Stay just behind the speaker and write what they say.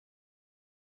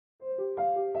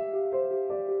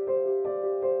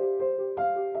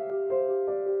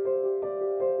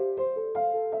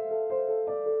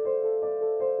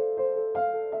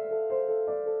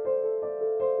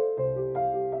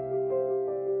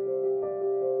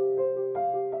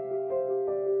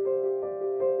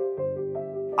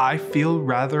I feel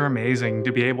rather amazing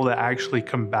to be able to actually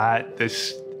combat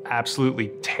this absolutely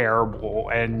terrible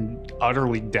and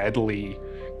utterly deadly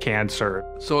cancer.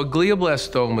 So a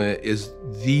glioblastoma is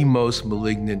the most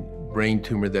malignant brain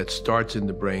tumor that starts in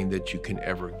the brain that you can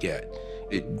ever get.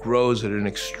 It grows at an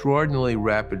extraordinarily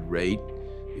rapid rate.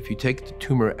 If you take the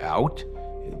tumor out,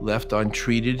 left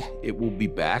untreated, it will be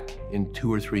back in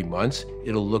 2 or 3 months.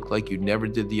 It'll look like you never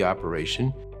did the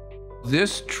operation.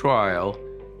 This trial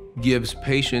gives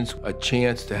patients a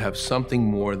chance to have something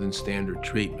more than standard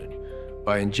treatment.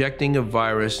 By injecting a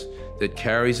virus that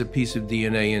carries a piece of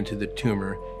DNA into the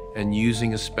tumor and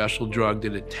using a special drug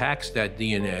that attacks that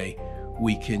DNA,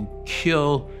 we can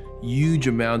kill huge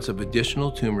amounts of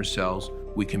additional tumor cells.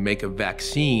 We can make a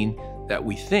vaccine that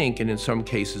we think, and in some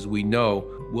cases we know,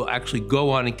 will actually go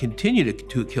on and continue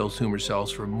to kill tumor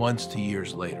cells for months to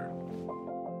years later.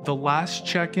 The last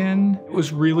check-in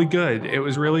was really good. It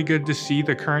was really good to see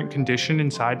the current condition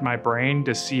inside my brain,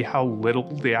 to see how little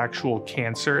the actual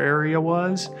cancer area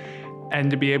was, and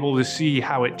to be able to see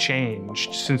how it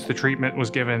changed since the treatment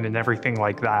was given and everything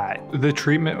like that. The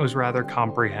treatment was rather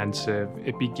comprehensive.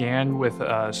 It began with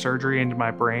surgery into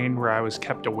my brain where I was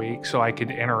kept awake so I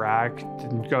could interact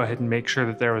and go ahead and make sure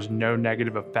that there was no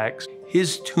negative effects.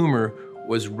 His tumor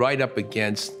was right up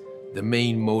against the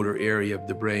main motor area of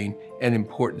the brain and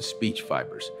important speech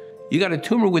fibers. You got a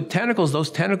tumor with tentacles, those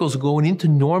tentacles are going into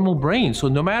normal brain. So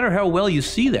no matter how well you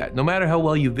see that, no matter how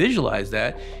well you visualize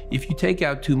that, if you take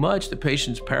out too much, the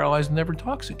patient's paralyzed and never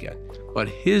talks again. But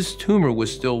his tumor was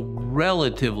still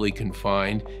relatively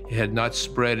confined. It had not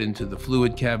spread into the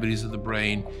fluid cavities of the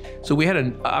brain. So we had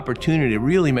an opportunity to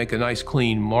really make a nice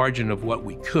clean margin of what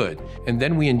we could. And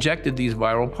then we injected these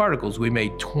viral particles. We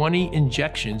made 20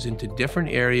 injections into different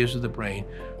areas of the brain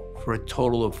for a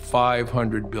total of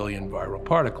 500 billion viral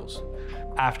particles.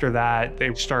 After that,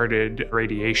 they started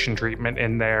radiation treatment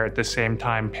in there at the same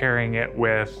time, pairing it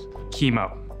with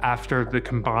chemo. After the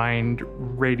combined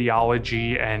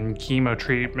radiology and chemo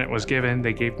treatment was given,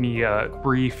 they gave me a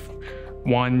brief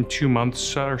 1-2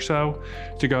 months or so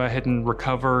to go ahead and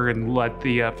recover and let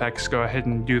the effects go ahead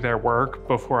and do their work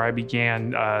before I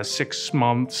began 6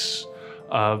 months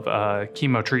of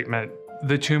chemo treatment.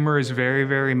 The tumor is very,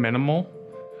 very minimal.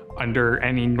 Under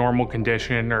any normal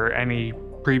condition or any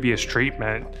previous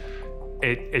treatment,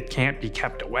 it can't be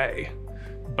kept away.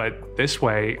 But this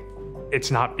way,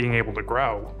 it's not being able to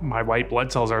grow. My white blood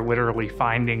cells are literally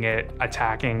finding it,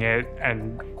 attacking it,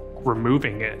 and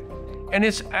removing it. And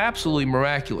it's absolutely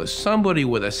miraculous. Somebody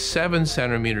with a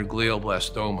 7-centimeter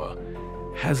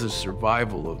glioblastoma has a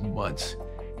survival of months.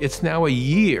 It's now a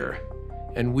year,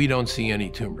 and we don't see any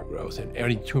tumor growth and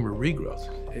any tumor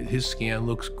regrowth. His scan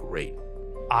looks great.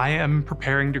 I am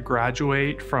preparing to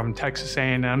graduate from Texas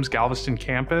A&M's Galveston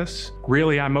campus.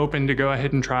 Really, I'm open to go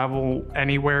ahead and travel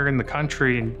anywhere in the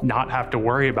country and not have to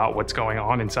worry about what's going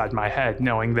on inside my head,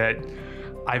 knowing that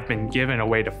I've been given a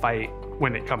way to fight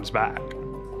when it comes back.